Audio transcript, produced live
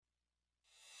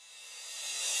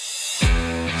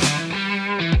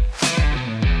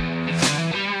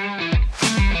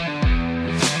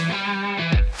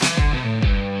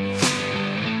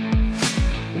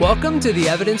Welcome to the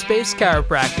Evidence-Based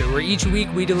Chiropractor, where each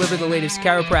week we deliver the latest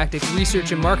chiropractic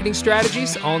research and marketing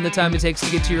strategies, all in the time it takes to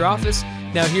get to your office.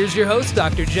 Now here's your host,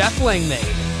 Dr. Jeff Langmaid.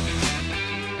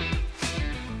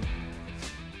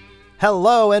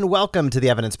 Hello and welcome to the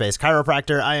Evidence-Based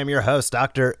Chiropractor. I am your host,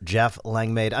 Dr. Jeff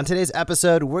Langmaid. On today's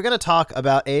episode, we're going to talk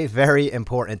about a very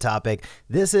important topic.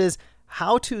 This is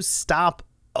how to stop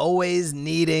always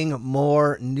needing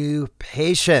more new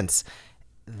patients.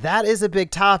 That is a big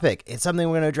topic. It's something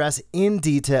we're going to address in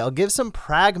detail, give some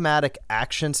pragmatic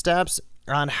action steps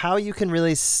on how you can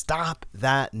really stop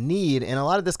that need. And a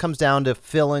lot of this comes down to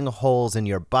filling holes in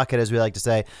your bucket, as we like to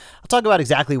say. I'll talk about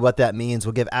exactly what that means.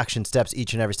 We'll give action steps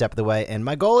each and every step of the way. And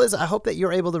my goal is I hope that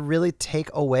you're able to really take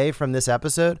away from this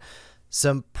episode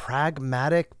some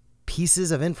pragmatic pieces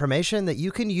of information that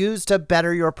you can use to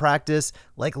better your practice,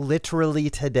 like literally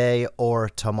today or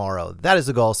tomorrow. That is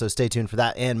the goal, so stay tuned for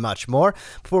that and much more.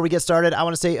 Before we get started, I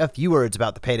want to say a few words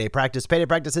about the Payday Practice. Payday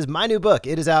Practice is my new book.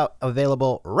 It is out,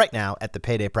 available right now at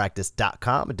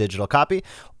thepaydaypractice.com, a digital copy,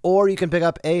 or you can pick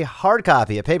up a hard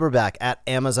copy, a paperback at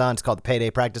Amazon. It's called The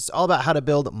Payday Practice. It's all about how to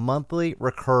build monthly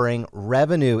recurring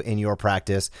revenue in your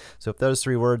practice. So if those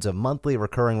three words of monthly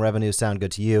recurring revenue sound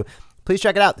good to you, please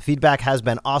check it out. The feedback has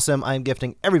been awesome. I am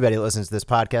gifting everybody that listens to this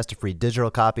podcast a free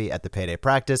digital copy at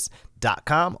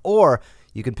thepaydaypractice.com, or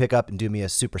you can pick up and do me a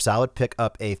super solid, pick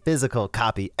up a physical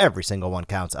copy. Every single one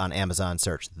counts on Amazon.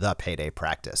 Search The Payday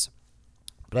Practice.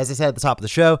 But as I said at the top of the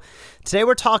show, today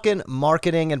we're talking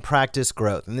marketing and practice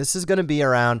growth. And this is going to be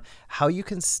around how you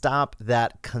can stop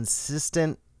that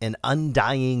consistent an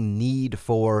undying need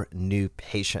for new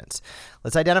patients.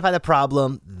 Let's identify the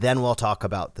problem, then we'll talk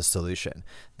about the solution.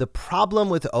 The problem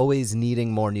with always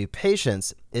needing more new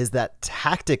patients is that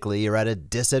tactically you're at a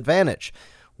disadvantage.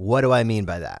 What do I mean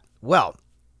by that? Well,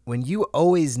 when you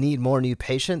always need more new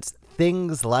patients,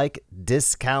 things like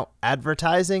discount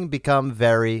advertising become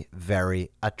very, very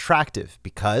attractive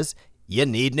because you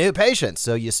need new patients.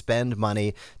 So you spend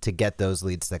money to get those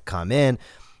leads that come in.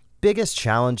 Biggest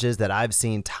challenges that I've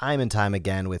seen time and time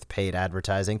again with paid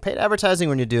advertising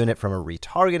when you're doing it from a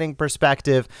retargeting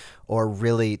perspective or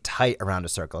really tight around a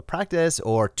circle of practice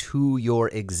or to your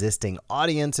existing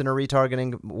audience in a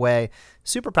retargeting way,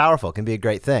 super powerful, can be a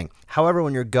great thing. However,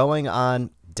 when you're going on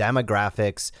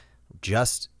demographics,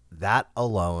 just that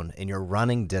alone, and you're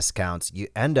running discounts, you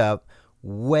end up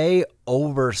way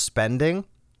overspending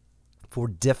for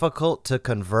difficult to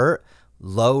convert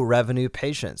low revenue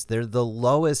patients. They're the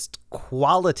lowest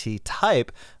quality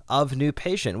type of new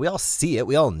patient. We all see it.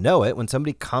 We all know it. When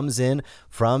somebody comes in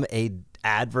from a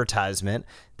advertisement,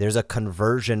 there's a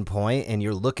conversion point and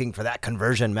you're looking for that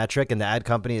conversion metric, and the ad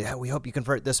company, hey, we hope you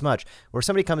convert this much. Where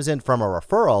somebody comes in from a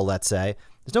referral, let's say,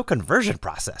 there's no conversion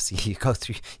process.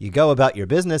 You go about your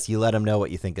business, you let them know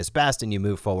what you think is best, and you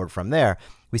move forward from there.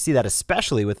 We see that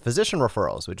especially with physician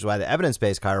referrals, which is why the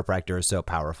evidence-based chiropractor is so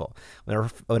powerful.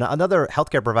 When another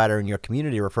healthcare provider in your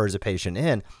community refers a patient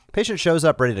in, the patient shows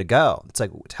up ready to go. It's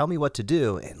like, tell me what to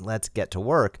do and let's get to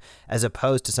work, as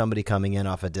opposed to somebody coming in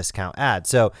off a discount ad.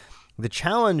 So the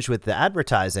challenge with the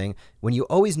advertising, when you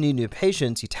always need new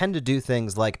patients, you tend to do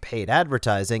things like paid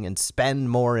advertising and spend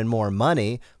more and more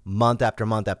money month after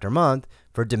month after month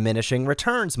for diminishing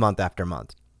returns month after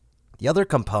month. The other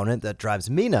component that drives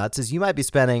me nuts is you might be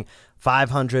spending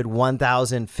 $500, $1,000,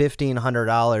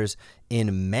 $1,500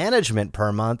 in management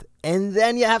per month, and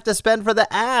then you have to spend for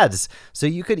the ads. So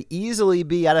you could easily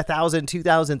be at $1,000,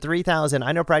 $2,000, $3,000.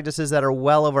 I know practices that are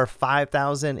well over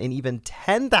 $5,000 and even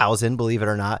 $10,000, believe it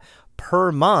or not,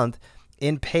 per month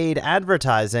in paid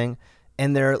advertising,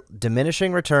 and they're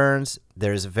diminishing returns.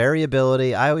 There's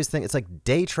variability. I always think it's like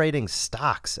day trading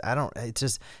stocks.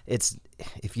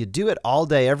 If you do it all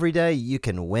day, every day, you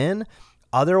can win.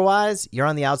 Otherwise, you're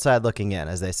on the outside looking in,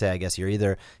 as they say. I guess you're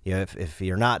either, if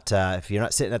you're not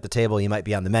sitting at the table, you might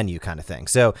be on the menu kind of thing.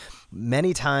 So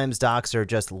many times docs are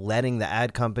just letting the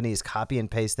ad companies copy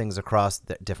and paste things across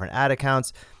the different ad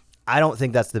accounts. I don't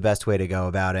think that's the best way to go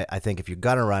about it. I think if you're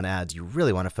going to run ads, you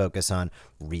really want to focus on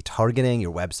retargeting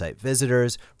your website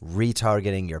visitors,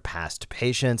 retargeting your past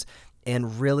patients,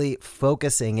 and really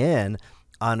focusing in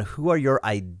on who are your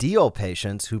ideal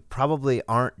patients who probably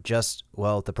aren't just,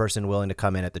 the person willing to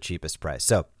come in at the cheapest price.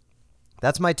 So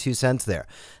that's my 2 cents there.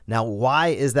 Now, why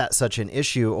is that such an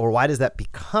issue, or why does that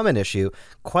become an issue?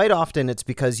 Quite often it's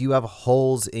because you have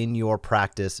holes in your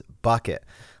practice bucket.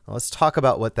 Let's talk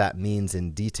about what that means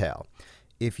in detail.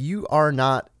 If you are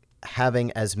not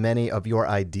having as many of your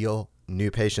ideal new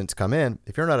patients come in,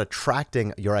 if you're not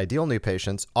attracting your ideal new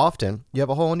patients, often you have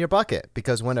a hole in your bucket,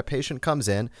 because when a patient comes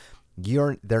in,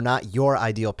 they're not your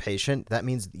ideal patient. That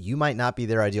means you might not be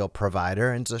their ideal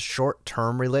provider, and it's a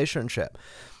short-term relationship.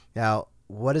 Now,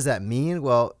 what does that mean?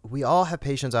 Well, we all have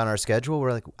patients on our schedule.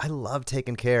 We're like, I love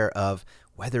taking care of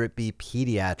whether it be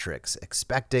pediatrics,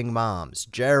 expecting moms,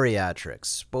 geriatrics,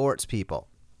 sports people.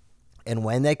 And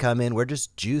when they come in, we're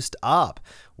just juiced up.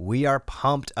 We are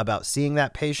pumped about seeing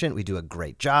that patient. We do a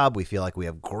great job. We feel like we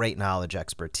have great knowledge,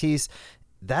 expertise.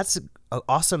 That's an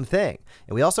awesome thing.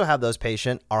 And we also have those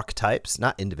patient archetypes,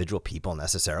 not individual people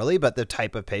necessarily, but the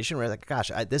type of patient where like, gosh,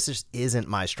 this just isn't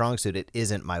my strong suit. It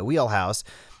isn't my wheelhouse.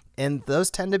 And those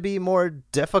tend to be more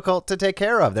difficult to take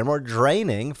care of. They're more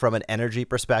draining from an energy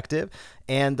perspective.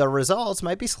 And the results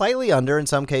might be slightly under in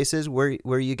some cases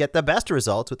where you get the best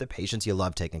results with the patients you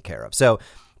love taking care of. So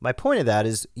my point of that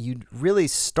is you really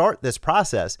start this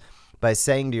process by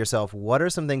saying to yourself, what are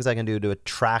some things I can do to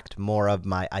attract more of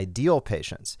my ideal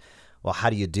patients? Well, how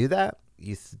do you do that?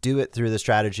 You do it through the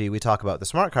strategy we talk about with the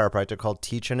Smart Chiropractor called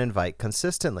teach and invite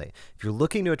consistently. If you're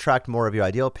looking to attract more of your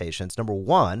ideal patients, number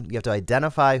one, you have to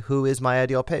identify who is my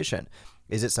ideal patient.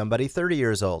 Is it somebody 30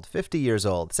 years old, 50 years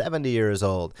old, 70 years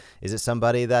old? Is it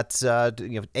somebody that's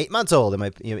 8 months old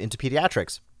into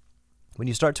pediatrics? When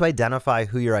you start to identify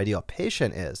who your ideal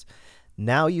patient is,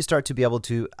 now you start to be able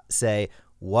to say,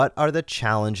 what are the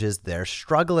challenges they're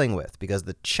struggling with? Because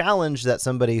the challenge that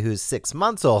somebody who's 6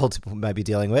 months old might be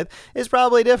dealing with is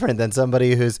probably different than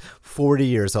somebody who's 40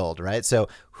 years old, right? So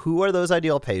who are those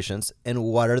ideal patients and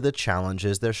what are the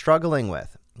challenges they're struggling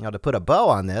with? Now, to put a bow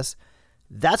on this,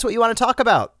 that's what you want to talk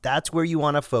about. That's where you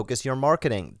want to focus your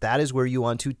marketing. That is where you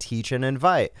want to teach and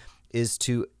invite, is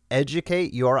to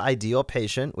educate your ideal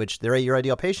patient, which they're your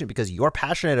ideal patient because you're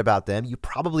passionate about them. You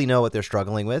probably know what they're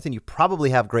struggling with and you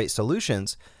probably have great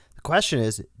solutions. The question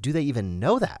is, do they even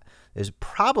know that? There's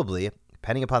probably,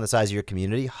 depending upon the size of your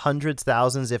community, hundreds,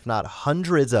 thousands, if not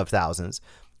hundreds of thousands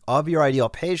of your ideal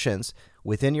patients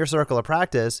within your circle of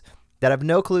practice that have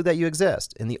no clue that you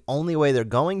exist. And the only way they're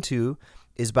going to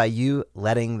is by you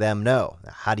letting them know.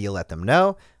 Now, how do you let them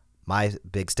know? My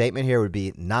big statement here would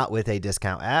be not with a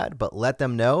discount ad, but let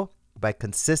them know by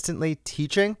consistently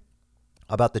teaching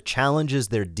about the challenges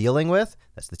they're dealing with.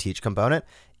 That's the teach component.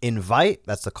 Invite,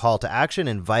 that's the call to action,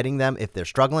 inviting them if they're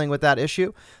struggling with that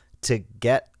issue to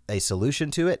get a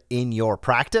solution to it in your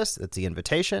practice. That's the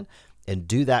invitation. And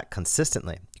do that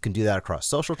consistently. You can do that across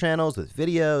social channels with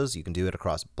videos. You can do it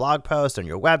across blog posts on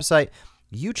your website.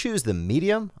 You choose the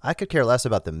medium. I could care less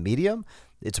about the medium.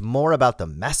 It's more about the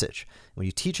message. When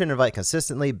you teach and invite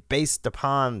consistently based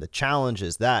upon the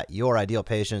challenges that your ideal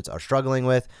patients are struggling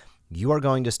with, you are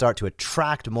going to start to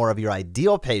attract more of your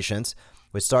ideal patients,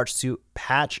 which starts to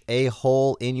patch a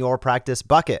hole in your practice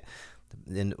bucket.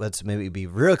 And let's maybe be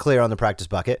real clear on the practice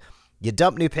bucket. You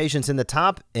dump new patients in the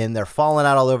top and they're falling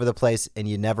out all over the place and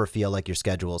you never feel like your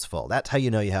schedule is full. That's how you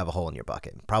know you have a hole in your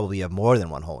bucket. Probably you have more than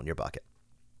one hole in your bucket.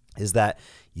 Is that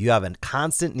you have a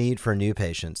constant need for new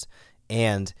patients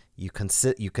and you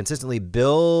consistently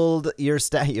build your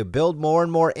you build more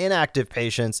and more inactive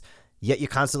patients, yet you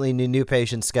constantly need new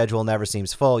patients. Schedule never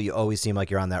seems full. You always seem like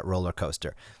you're on that roller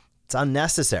coaster. It's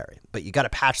unnecessary, but you got to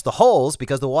patch the holes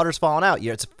because the water's falling out.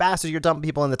 It's fast as you're dumping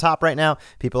people in the top right now,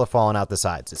 people are falling out the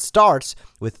sides. It starts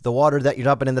with the water that you're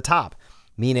dumping in the top,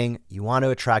 meaning you want to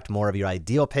attract more of your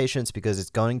ideal patients because it's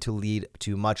going to lead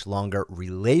to much longer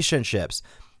relationships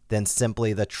than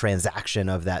simply the transaction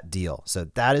of that deal. So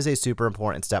that is a super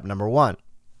important step number one.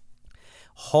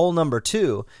 Hole number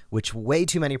two, which way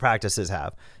too many practices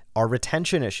have, are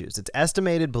retention issues. It's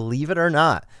estimated, believe it or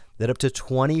not, that up to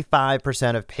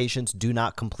 25% of patients do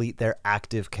not complete their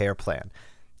active care plan.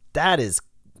 That is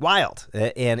wild,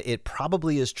 and it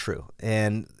probably is true.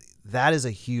 And that is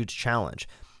a huge challenge.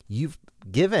 You've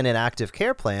given an active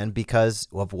care plan because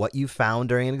of what you found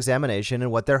during an examination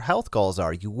and what their health goals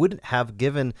are. You wouldn't have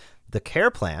given the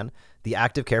care plan, the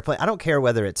active care plan. I don't care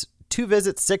whether it's 2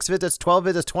 visits, 6 visits, 12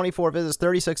 visits, 24 visits,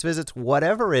 36 visits,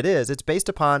 whatever it is, it's based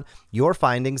upon your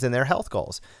findings and their health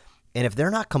goals. And if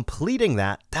they're not completing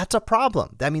that, that's a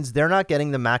problem. That means they're not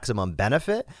getting the maximum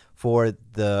benefit for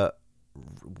the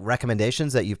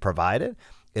recommendations that you've provided.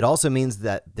 It also means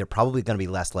that they're probably going to be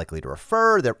less likely to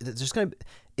refer.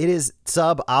 It is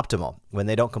suboptimal when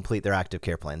they don't complete their active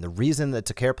care plan. The reason that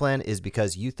it's a care plan is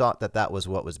because you thought that that was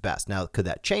what was best. Now, could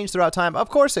that change throughout time? Of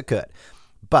course it could.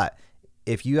 But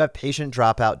if you have patient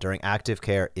dropout during active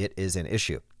care, it is an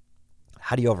issue.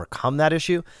 How do you overcome that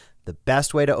issue? The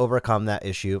best way to overcome that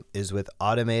issue is with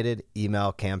automated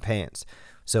email campaigns.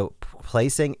 So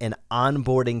placing an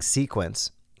onboarding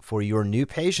sequence for your new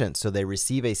patients so they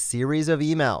receive a series of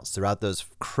emails throughout those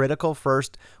critical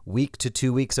first week to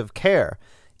 2 weeks of care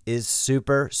is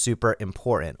super, super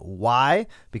important. Why?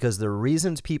 Because the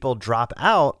reasons people drop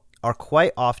out are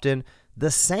quite often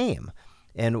the same.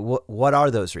 And what are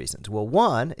those reasons? Well,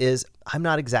 one is I'm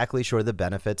not exactly sure the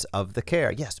benefits of the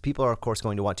care. Yes, people are, of course,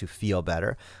 going to want to feel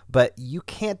better, but you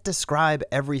can't describe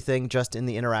everything just in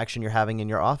the interaction you're having in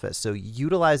your office. So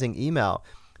utilizing email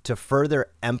to further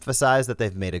emphasize that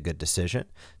they've made a good decision,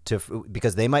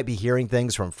 because they might be hearing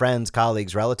things from friends,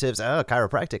 colleagues, relatives. Oh,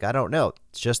 chiropractic, I don't know.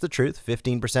 It's just the truth.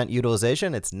 15%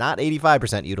 utilization. It's not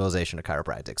 85% utilization of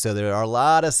chiropractic. So there are a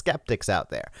lot of skeptics out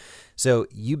there. So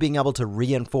you being able to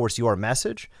reinforce your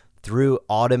message through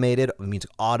automatic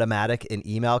an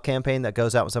email campaign that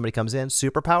goes out when somebody comes in,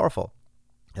 super powerful.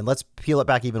 And let's peel it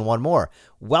back even one more.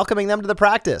 Welcoming them to the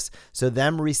practice. So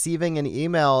them receiving an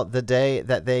email the day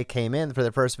that they came in for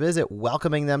their first visit,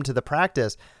 welcoming them to the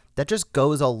practice, that just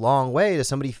goes a long way to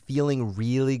somebody feeling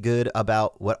really good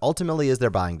about what ultimately is their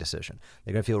buying decision.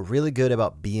 They're going to feel really good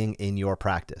about being in your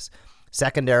practice.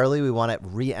 Secondarily, we want to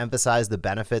re-emphasize the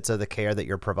benefits of the care that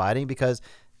you're providing, because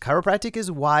chiropractic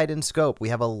is wide in scope. We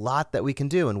have a lot that we can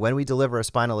do. And when we deliver a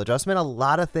spinal adjustment, a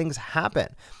lot of things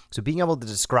happen. So being able to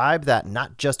describe that,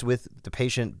 not just with the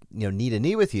patient, knee to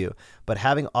knee with you, but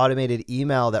having automated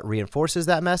email that reinforces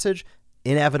that message,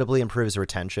 inevitably improves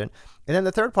retention. And then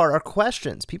the third part are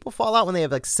questions. People fall out when they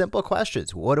have simple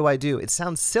questions. What do I do? It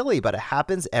sounds silly, but it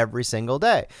happens every single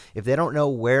day. If they don't know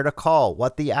where to call,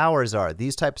 what the hours are,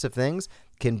 these types of things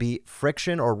can be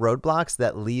friction or roadblocks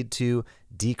that lead to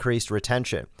decreased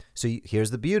retention. So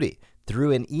here's the beauty.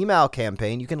 Through an email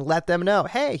campaign, you can let them know,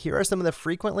 hey, here are some of the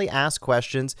frequently asked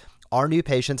questions our new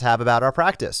patients have about our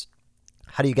practice.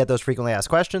 How do you get those frequently asked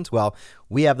questions? Well,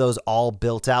 we have those all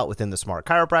built out within the Smart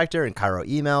Chiropractor and Chiro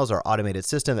Emails, our automated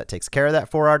system that takes care of that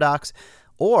for our docs.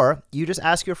 Or you just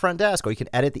ask your front desk, or you can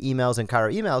edit the emails in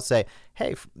Chiro Emails, say,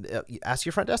 hey, ask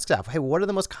your front desk staff, hey, what are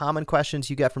the most common questions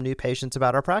you get from new patients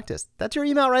about our practice? That's your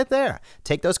email right there.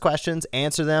 Take those questions,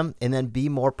 answer them, and then be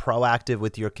more proactive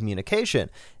with your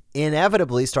communication.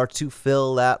 Inevitably start to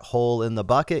fill that hole in the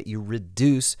bucket. You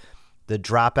reduce the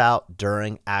dropout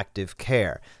during active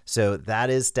care. So that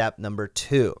is step number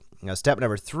 2. Now, step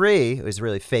number 3 is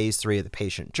really phase 3 of the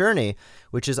patient journey,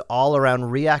 which is all around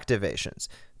reactivations.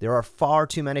 There are far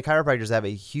too many chiropractors that have a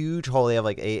huge hole. They have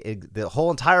the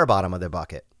whole entire bottom of their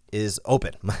bucket is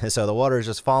open. So the water is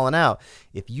just falling out.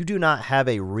 If you do not have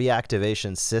a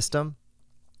reactivation system,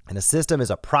 and a system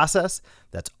is a process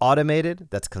that's automated,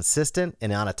 that's consistent,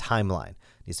 and on a timeline.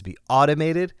 It needs to be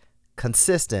automated,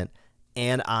 consistent,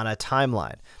 and on a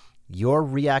timeline. Your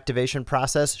reactivation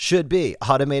process should be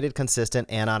automated, consistent,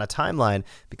 and on a timeline,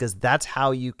 because that's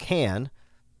how you can,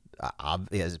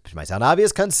 it might sound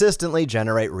obvious, consistently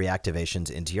generate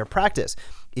reactivations into your practice.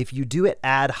 If you do it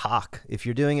ad hoc, if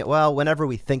you're doing it, whenever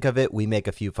we think of it, we make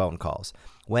a few phone calls.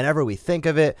 Whenever we think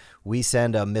of it, we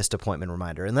send a missed appointment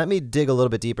reminder. And let me dig a little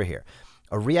bit deeper here.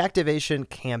 A reactivation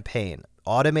campaign,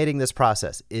 automating this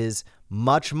process, is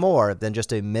much more than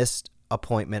just a missed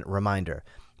appointment reminder.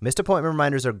 Missed appointment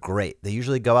reminders are great. They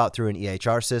usually go out through an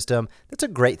EHR system. That's a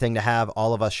great thing to have.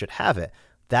 All of us should have it.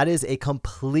 That is a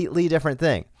completely different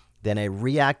thing than a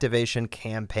reactivation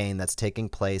campaign that's taking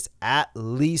place at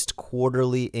least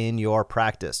quarterly in your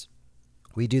practice.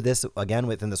 We do this, again,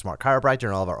 within the Smart Chiropractor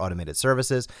and all of our automated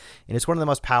services, and it's one of the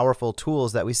most powerful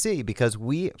tools that we see, because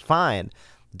we find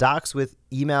docs with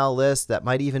email lists that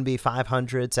might even be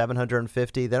 500,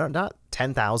 750, that are not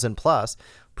 10,000 plus,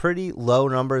 pretty low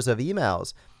numbers of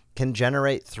emails, can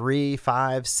generate 3,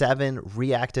 5, 7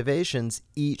 reactivations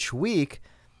each week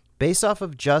based off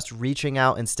of just reaching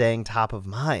out and staying top of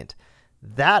mind.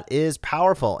 That is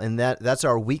powerful, and that's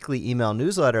our weekly email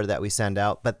newsletter that we send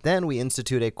out, but then we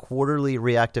institute a quarterly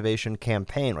reactivation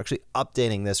campaign. We're actually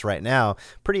updating this right now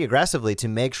pretty aggressively to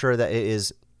make sure that it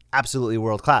is absolutely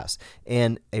world-class.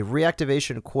 And a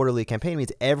reactivation quarterly campaign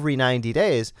means every 90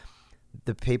 days,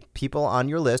 the people on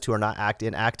your list who are not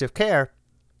in active care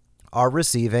are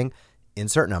receiving,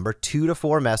 insert number, 2 to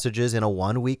 4 messages in a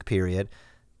 1-week period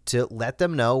to let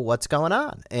them know what's going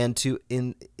on and to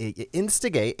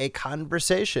instigate a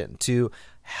conversation to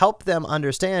help them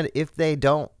understand if they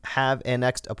don't have a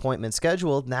next appointment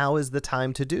scheduled, now is the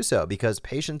time to do so, because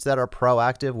patients that are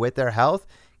proactive with their health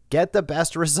get the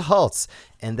best results.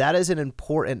 And that is an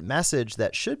important message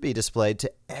that should be displayed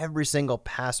to every single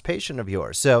past patient of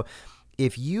yours. So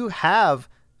if you have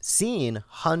seen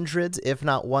hundreds, if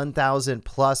not 1,000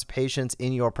 plus patients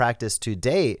in your practice to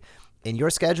date, and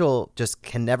your schedule just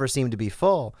can never seem to be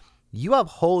full, you have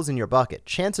holes in your bucket.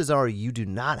 Chances are you do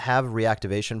not have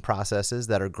reactivation processes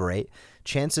that are great.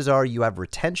 Chances are you have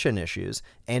retention issues,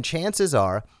 and chances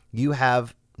are you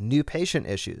have new patient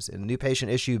issues. And new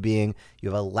patient issue being you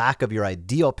have a lack of your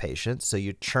ideal patients, so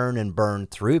you churn and burn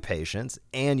through patients,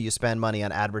 and you spend money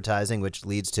on advertising, which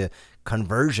leads to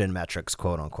conversion metrics,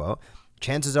 quote unquote.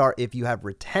 Chances are if you have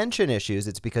retention issues,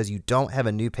 it's because you don't have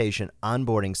a new patient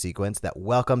onboarding sequence that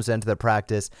welcomes them to the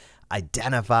practice,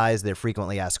 identifies their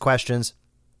frequently asked questions,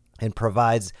 and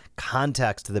provides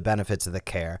context to the benefits of the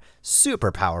care.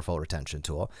 Super powerful retention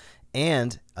tool.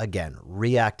 And again,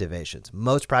 reactivations.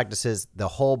 Most practices, the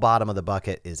whole bottom of the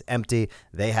bucket is empty.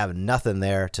 They have nothing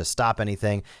there to stop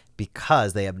anything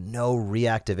because they have no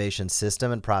reactivation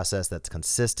system and process that's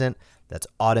consistent, that's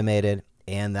automated,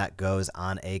 and that goes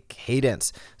on a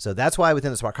cadence. So that's why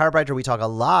within the Smart Chiropractor, we talk a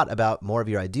lot about more of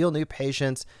your ideal new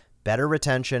patients, better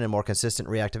retention, and more consistent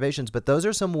reactivations, but those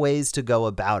are some ways to go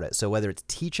about it. So whether it's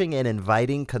teaching and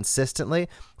inviting consistently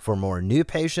for more new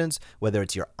patients, whether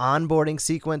it's your onboarding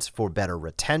sequence for better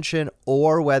retention,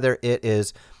 or whether it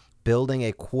is building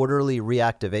a quarterly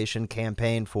reactivation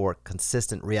campaign for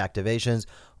consistent reactivations,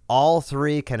 all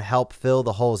three can help fill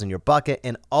the holes in your bucket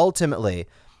and ultimately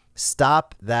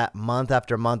stop that month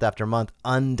after month after month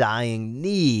undying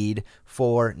need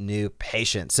for new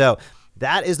patients. So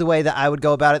that is the way that I would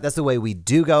go about it. That's the way we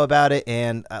do go about it.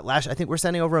 And I think we're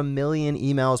sending over 1 million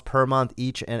emails per month,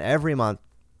 each and every month,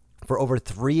 for over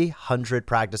 300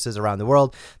 practices around the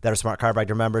world that are Smart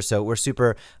Chiropractor members. So we're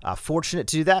super fortunate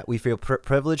to do that. We feel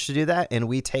privileged to do that. And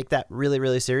we take that really,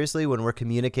 really seriously when we're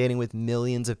communicating with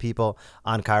millions of people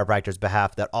on chiropractors'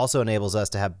 behalf. That also enables us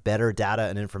to have better data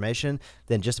and information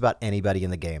than just about anybody in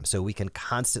the game. So we can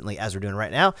constantly, as we're doing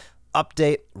right now,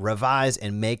 update, revise,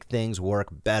 and make things work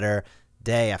better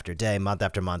day after day, month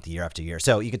after month, year after year.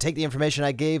 So you can take the information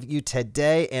I gave you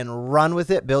today and run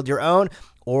with it, build your own.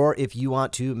 Or if you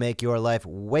want to make your life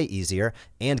way easier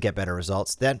and get better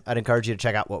results, then I'd encourage you to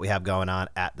check out what we have going on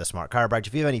at The Smart Chiropractor.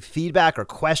 If you have any feedback or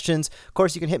questions, of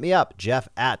course, you can hit me up,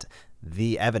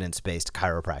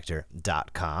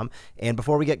 Jeff@theevidencebasedchiropractor.com. And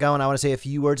before we get going, I want to say a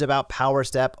few words about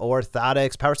PowerStep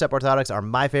orthotics. PowerStep orthotics are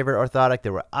my favorite orthotic.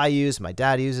 They're what I use, my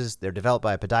dad uses. They're developed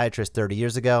by a podiatrist 30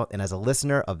 years ago. And as a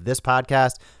listener of this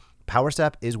podcast,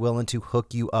 PowerStep is willing to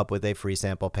hook you up with a free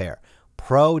sample pair.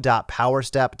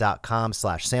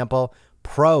 pro.powerstep.com/sample,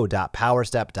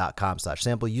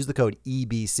 pro.powerstep.com/sample. Use the code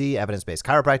EBC, Evidence-Based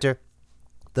Chiropractor.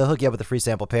 They'll hook you up with a free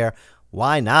sample pair.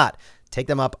 Why not? Take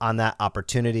them up on that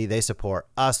opportunity. They support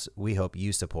us. We hope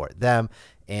you support them.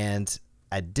 And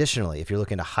additionally, if you're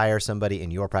looking to hire somebody in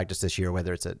your practice this year,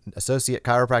 whether it's an associate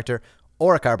chiropractor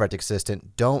or a chiropractic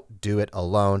assistant, don't do it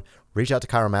alone. Reach out to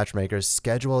Chiro Matchmakers,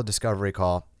 schedule a discovery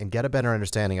call, and get a better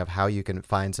understanding of how you can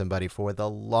find somebody for the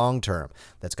long term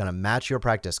that's going to match your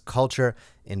practice culture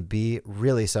and be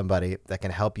really somebody that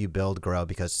can help you build, grow,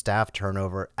 because staff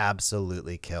turnover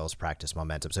absolutely kills practice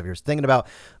momentum. So if you're thinking about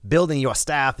building your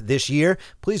staff this year,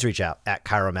 please reach out at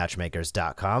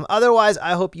chiromatchmakers.com. Otherwise,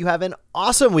 I hope you have an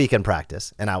awesome week in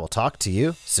practice, and I will talk to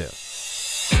you soon.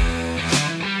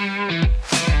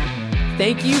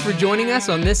 Thank you for joining us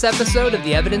on this episode of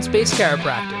The Evidence-Based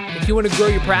Chiropractor. If you want to grow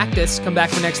your practice, come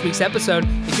back for next week's episode.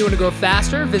 If you want to grow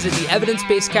faster, visit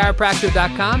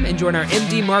theevidencebasedchiropractor.com and join our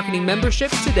MD Marketing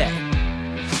membership today.